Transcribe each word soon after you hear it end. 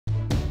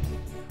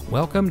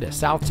Welcome to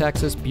South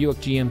Texas Buick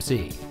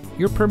GMC,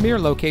 your premier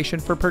location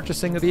for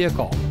purchasing a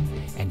vehicle.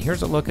 And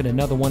here's a look at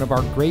another one of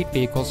our great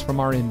vehicles from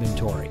our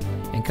inventory,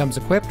 and comes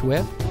equipped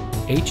with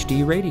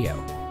HD radio,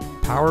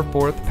 power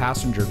fourth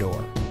passenger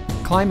door,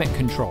 climate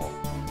control,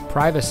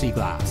 privacy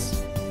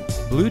glass,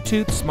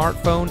 Bluetooth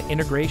smartphone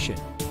integration,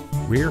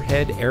 rear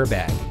head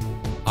airbag,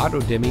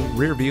 auto dimming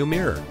rear view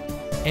mirror,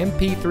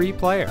 MP3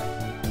 player,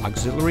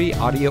 auxiliary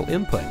audio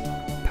input,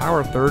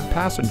 power third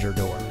passenger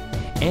door,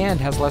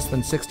 and has less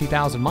than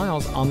 60,000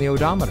 miles on the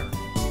odometer.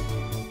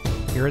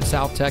 Here at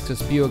South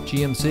Texas Buick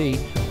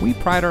GMC, we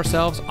pride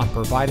ourselves on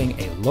providing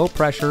a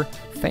low-pressure,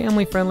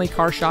 family-friendly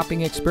car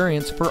shopping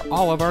experience for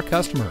all of our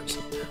customers.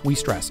 We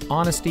stress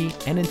honesty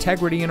and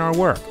integrity in our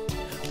work.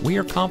 We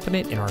are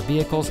confident in our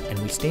vehicles and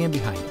we stand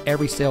behind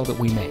every sale that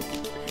we make.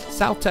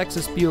 South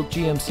Texas Buick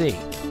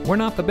GMC, we're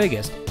not the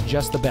biggest,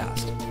 just the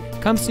best.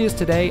 Come see us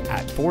today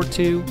at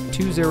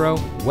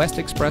 4220 West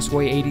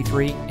Expressway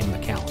 83 in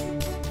McAllen.